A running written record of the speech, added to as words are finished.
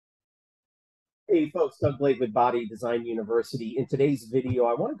Hey folks, Doug Blake with Body Design University. In today's video,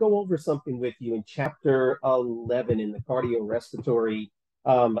 I want to go over something with you in chapter 11 in the cardiorespiratory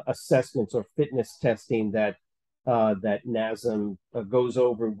assessments or fitness testing that NASM goes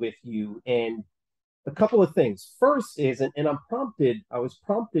over with you. And a couple of things. First is, and I was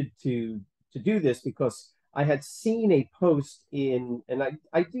prompted to do this because I had seen a post and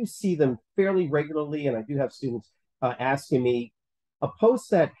I do see them fairly regularly, and I do have students asking me a post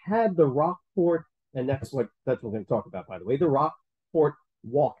that had the Rockport, and that's what we're going to talk about, by the way, the Rockport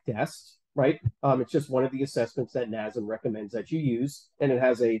Walk Test, right? It's just one of the assessments that NASM recommends that you use, and it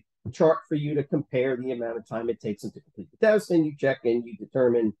has a chart for you to compare the amount of time it takes them to complete the test, and you check in, you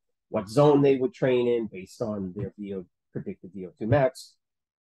determine what zone they would train in based on their predicted VO2 max,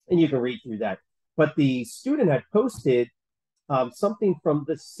 and you can read through that. But the student had posted something from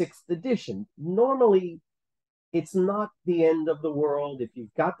the 6th edition. Normally, it's not the end of the world. If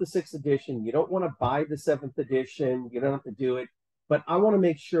you've got the 6th edition, you don't want to buy the 7th edition. You don't have to do it. But I want to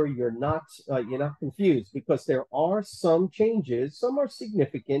make sure you're not confused, because there are some changes. Some are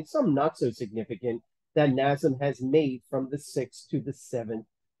significant, some not so significant, that NASM has made from the 6th to the 7th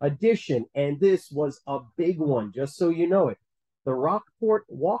edition. And this was a big one, just so you know it. The Rockport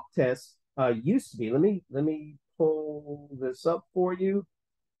Walk Test used to be, let me pull this up for you.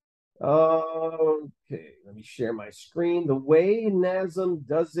 Okay, let me share my screen. The way NASM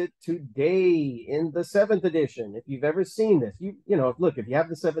does it today in the 7th edition, if you've ever seen this, look, if you have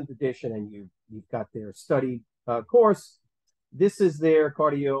the 7th edition and you've got their study course, this is their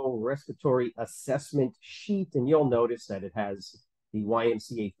cardiorespiratory assessment sheet, and you'll notice that it has the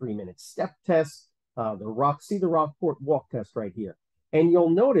YMCA 3-minute step test, the Rockport Walk Test right here. And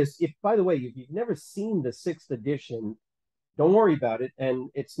you'll notice, by the way, if you've never seen the 6th edition, don't worry about it, and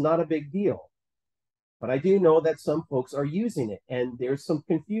it's not a big deal. But I do know that some folks are using it, and there's some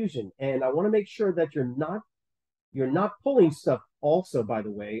confusion. And I want to make sure that you're not pulling stuff also, by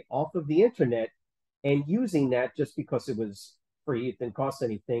the way, off of the internet and using that just because it was free, it didn't cost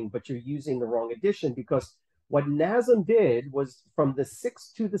anything, but you're using the wrong edition. Because what NASM did was, from the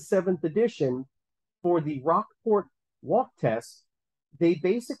 6th to the 7th edition for the Rockport Walk Test, they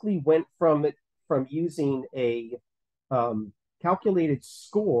basically went from using a calculated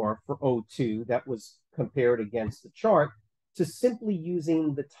score for O2 that was compared against the chart to simply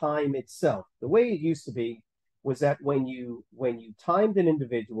using the time itself. The way it used to be was that when you timed an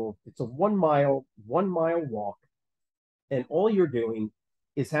individual, it's a 1 mile walk, and all you're doing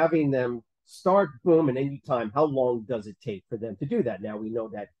is having them start, boom, and then you time how long does it take for them to do that. Now we know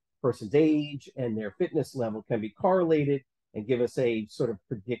that person's age and their fitness level can be correlated and give us a sort of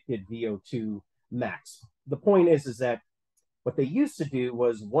predicted VO2 max. The point is that what they used to do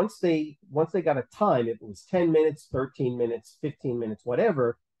was, once they got a time, if it was 10 minutes, 13 minutes, 15 minutes,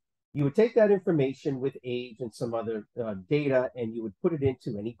 whatever, you would take that information with age and some other data, and you would put it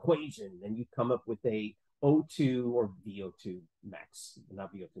into an equation, and you'd come up with a O2 or VO2 max,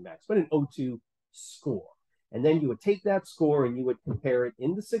 not VO2 max, but an O2 score. And then you would take that score and you would compare it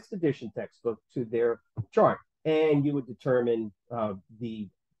in the 6th edition textbook to their chart, and you would determine the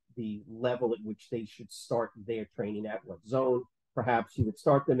level at which they should start their training at, what zone perhaps you would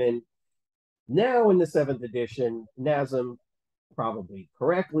start them in. Now in the 7th edition, NASM probably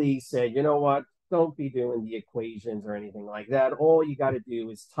correctly said, you know what, don't be doing the equations or anything like that. All you got to do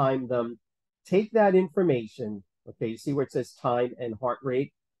is time them. Take that information. Okay, you see where it says time and heart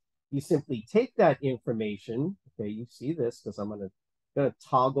rate? You simply take that information. Okay, you see this, because I'm gonna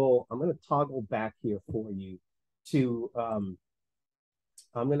toggle back here for you to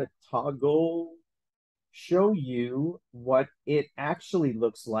I'm going to show you what it actually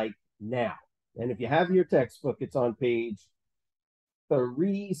looks like now. And if you have your textbook, it's on page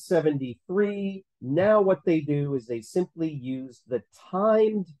 373. Now what they do is they simply use the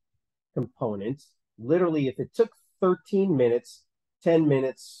timed component. Literally, if it took 13 minutes, 10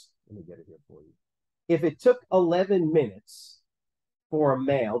 minutes, let me get it here for you. If it took 11 minutes for a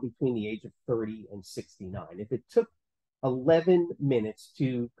male between the age of 30 and 69, if it took 11 minutes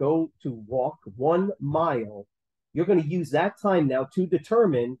to walk 1 mile, you're going to use that time now to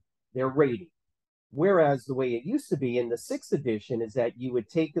determine their rating. Whereas the way it used to be in the 6th edition is that you would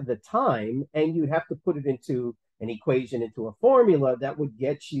take the time and you'd have to put it into an equation, into a formula that would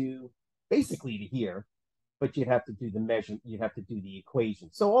get you basically to here, but you'd have to do the measure, you'd have to do the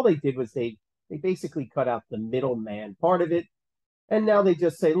equation. So all they did was they basically cut out the middleman part of it. And now they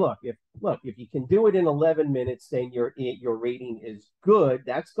just say, look, if you can do it in 11 minutes, then your rating is good.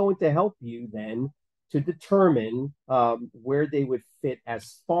 That's going to help you then to determine where they would fit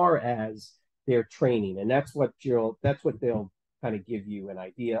as far as their training. And that's what they'll kind of give you an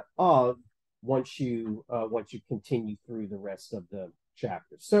idea of once you continue through the rest of the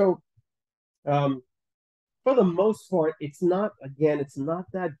chapter. So for the most part, it's not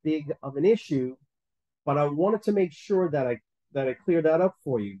that big of an issue, but I wanted to make sure that I clear that up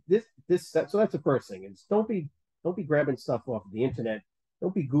for you. So that's the first thing is don't be grabbing stuff off of the internet.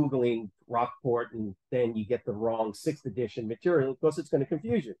 Don't be Googling Rockport and then you get the wrong 6th edition material because it's going to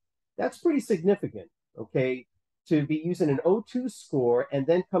confuse you. That's pretty significant, okay? To be using an O2 score and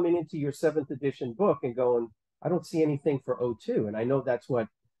then coming into your 7th edition book and going, I don't see anything for O2. And I know that's what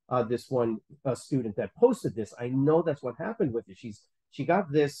this one student that posted this, I know that's what happened with it. She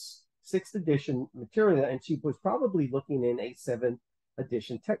got this 6th edition material and she was probably looking in a 7th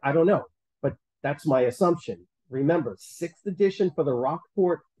edition text. I don't know, but that's my assumption. Remember, 6th edition for the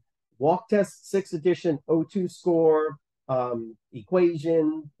Rockport Walk Test, 6th edition O2 score,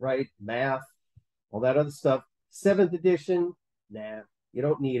 equation, right? Math, all that other stuff. 7th edition, nah, you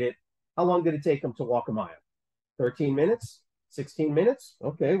don't need it. How long did it take them to walk a mile? 13 minutes? 16 minutes?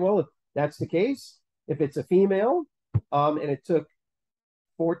 Okay, well, if that's the case, if it's a female and it took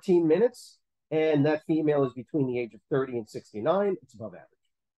 14 minutes and that female is between the age of 30 and 69, it's above average.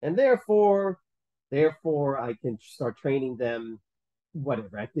 And therefore, I can start training them,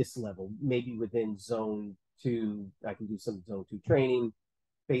 whatever, at this level, maybe within zone 2, I can do some zone 2 training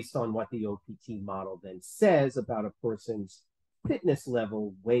based on what the OPT model then says about a person's fitness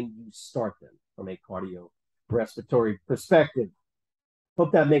level when you start them from a cardiorespiratory perspective.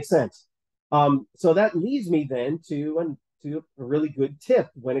 Hope that makes sense. So that leads me then to a really good tip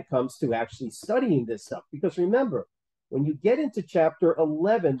when it comes to actually studying this stuff. Because remember, when you get into chapter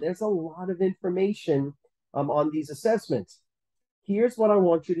 11, there's a lot of information on these assessments. Here's what I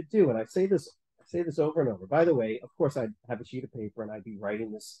want you to do, and I say this over and over. By the way, of course, I'd have a sheet of paper and I'd be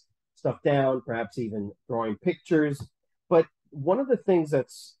writing this stuff down, perhaps even drawing pictures. But one of the things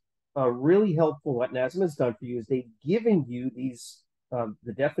that's really helpful what NASM has done for you is they've given you these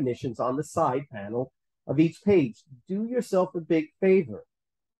the definitions on the side panel of each page. Do yourself a big favor.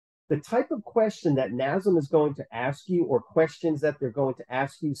 The type of question that NASM is going to ask you or questions that they're going to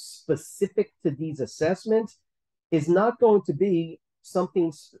ask you specific to these assessments is not going to be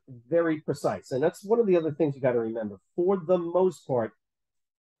something very precise. And that's one of the other things you got to remember. For the most part,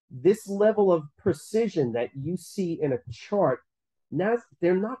 this level of precision that you see in a chart, now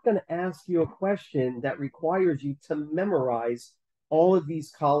they're not going to ask you a question that requires you to memorize all of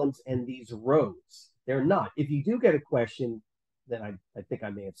these columns and these rows. They're not. If you do get a question, then I think I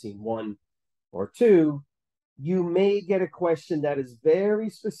may have seen one or two, you may get a question that is very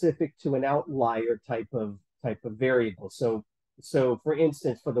specific to an outlier type of variable. So for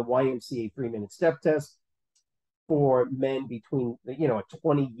instance, for the YMCA 3-minute step test, for men between, a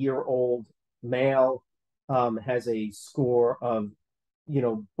 20-year-old male has a score of,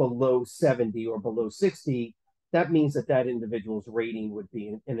 below 70 or below 60, that means that individual's rating would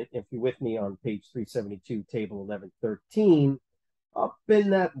be, and if you're with me on page 372, table 1113, up in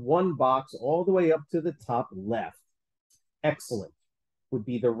that one box all the way up to the top left, excellent, would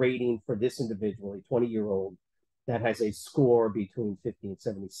be the rating for this individual, a 20-year-old that has a score between 50 and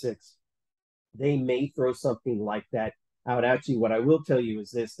 76. They may throw something like that out at you. What I will tell you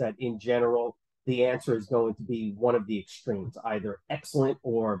is this, that in general, the answer is going to be one of the extremes, either excellent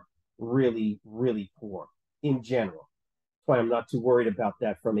or really, really poor in general. That's why I'm not too worried about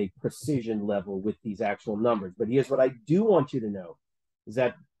that from a precision level with these actual numbers. But here's what I do want you to know is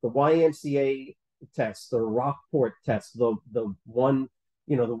that the YMCA test, the Rockport test, the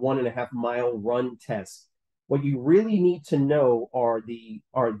 1.5 mile run test, what you really need to know are the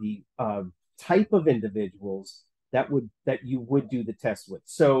type of individuals that you would do the test with.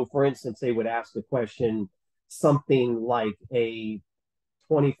 So for instance, they would ask the question something like a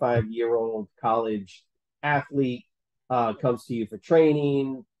 25-year-old college athlete comes to you for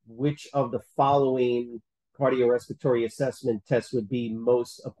training, which of the following cardiorespiratory assessment tests would be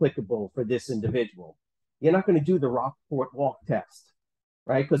most applicable for this individual? You're not going to do the Rockport Walk Test,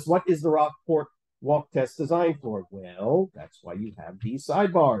 right? Because what is the Rockport Walk Test designed for? Well, that's why you have these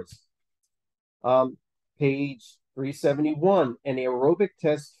sidebars. Page 371, an aerobic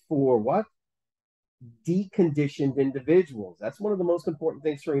test for what? Deconditioned individuals. That's one of the most important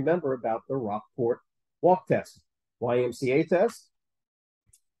things to remember about the Rockport Walk Test. YMCA test,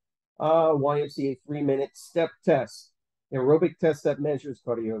 YMCA 3-minute step test, aerobic test that measures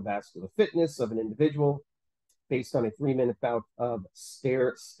cardiovascular fitness of an individual based on a 3-minute bout of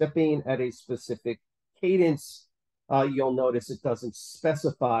stepping at a specific cadence. You'll notice it doesn't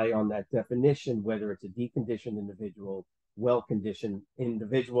specify on that definition whether it's a deconditioned individual, well-conditioned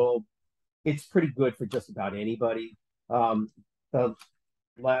individual. It's pretty good for just about anybody.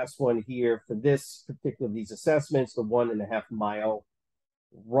 last one here for this particular, these assessments, the 1.5 mile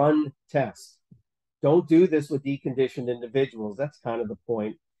run test. Don't do this with deconditioned individuals. That's kind of the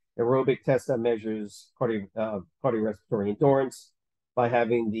point. Aerobic test that measures cardiorespiratory endurance by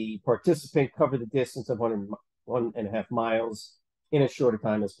having the participant cover the distance of 1.5 miles in as short a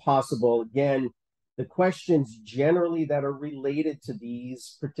time as possible. Again, the questions generally that are related to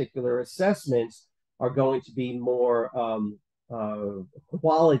these particular assessments are going to be more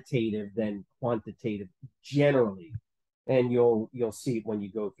qualitative than quantitative generally, and you'll see it when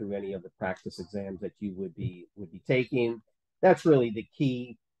you go through any of the practice exams that you would be taking. That's really the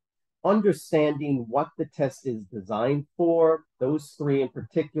key. Understanding what the test is designed for, those three in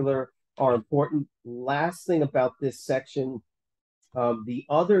particular are important. Last thing about this section, the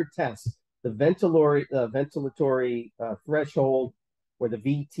other tests, the ventilatory threshold or the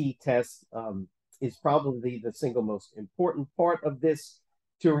VT test is probably the single most important part of this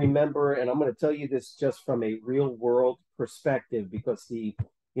to remember. And I'm going to tell you this just from a real world perspective, because the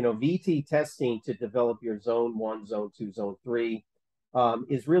VT testing to develop your zone 1, zone 2, zone 3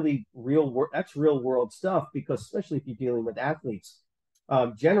 is really real world. That's real world stuff, because especially if you're dealing with athletes.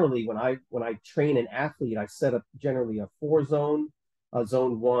 Generally, when I train an athlete, I set up generally a 4-zone,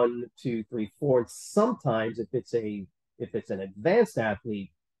 zone 1, 2, 3, 4. And sometimes if it's an advanced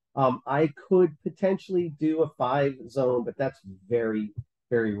athlete, I could potentially do a 5-zone, but that's very,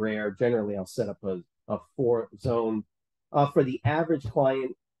 very rare. Generally, I'll set up a 4-zone. For the average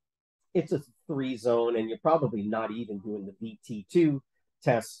client, it's a 3-zone, and you're probably not even doing the VT2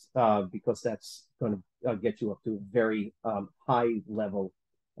 test because that's going to get you up to a very high level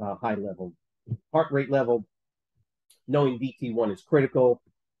heart rate level. Knowing VT1 is critical.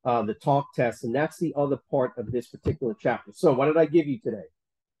 The talk test, and that's the other part of this particular chapter. So what did I give you today?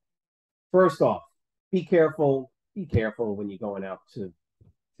 First off, be careful when you're going out to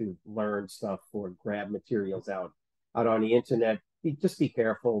learn stuff or grab materials out on the internet. Just be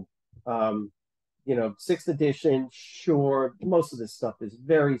careful. 6th edition, sure, most of this stuff is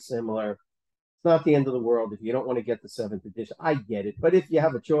very similar. It's not the end of the world if you don't want to get the 7th edition. I get it, but if you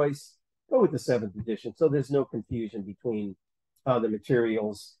have a choice, go with the 7th edition, so there's no confusion between the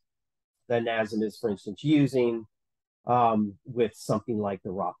materials that NASM is, for instance, using with something like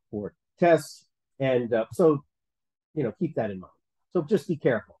the Rockport Test. And so keep that in mind. So just be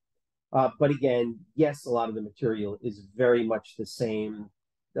careful. But again, yes, a lot of the material is very much the same.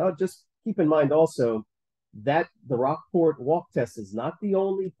 Just keep in mind also that the Rockport Walk Test is not the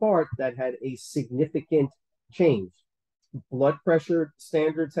only part that had a significant change. Blood pressure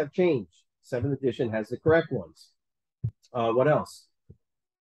standards have changed. 7th edition has the correct ones. What else?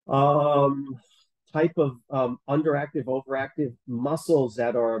 Type of underactive, overactive muscles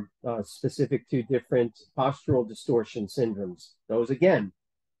that are specific to different postural distortion syndromes. Those, again,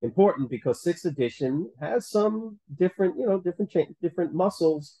 important because 6th edition has some different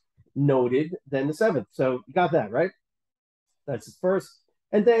muscles noted than the 7th. So you got that, right? That's the first.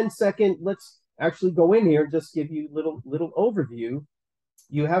 And then second, let's actually go in here and just give you little overview.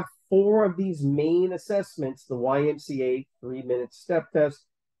 You have 4 of these main assessments: the YMCA 3-minute step test,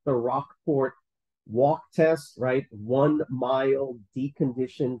 the Rockport Walk Test, right? 1 mile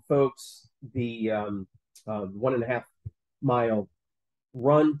deconditioned folks, the 1.5 mile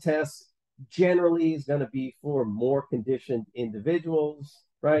run test generally is going to be for more conditioned individuals,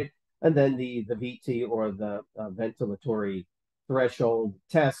 right? And then the VT or the ventilatory threshold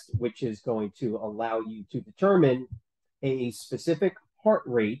test, which is going to allow you to determine a specific heart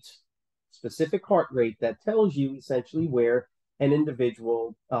rate that tells you essentially where an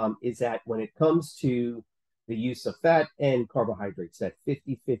individual is at when it comes to the use of fat and carbohydrates, that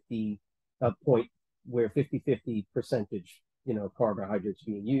 50-50 point where 50-50 percentage, carbohydrates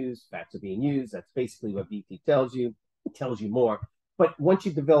being used, fats are being used. That's basically what VT tells you. It tells you more. But once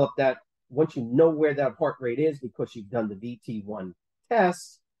you develop that, once you know where that heart rate is because you've done the VT1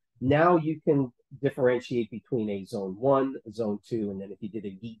 test, now you can differentiate between a zone 1, zone 2, and then if you did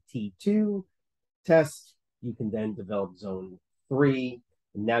a VT2 test, you can then develop zone 3.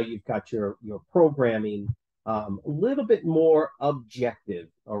 And now you've got your programming a little bit more objective,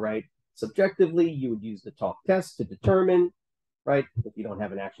 all right? Subjectively, you would use the talk test to determine, right? If you don't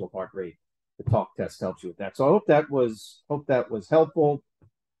have an actual heart rate, the talk test helps you with that. So I hope that was helpful.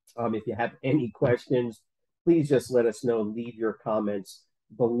 If you have any questions, please just let us know. Leave your comments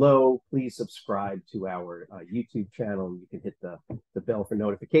below. Please subscribe to our YouTube channel. You can hit the bell for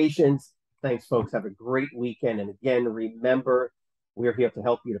notifications. Thanks, folks. Have a great weekend. And again, remember, we're here to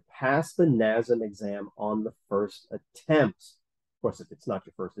help you to pass the NASM exam on the first attempt. Of course, if it's not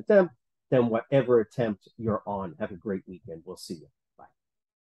your first attempt, then whatever attempt you're on, have a great weekend. We'll see you.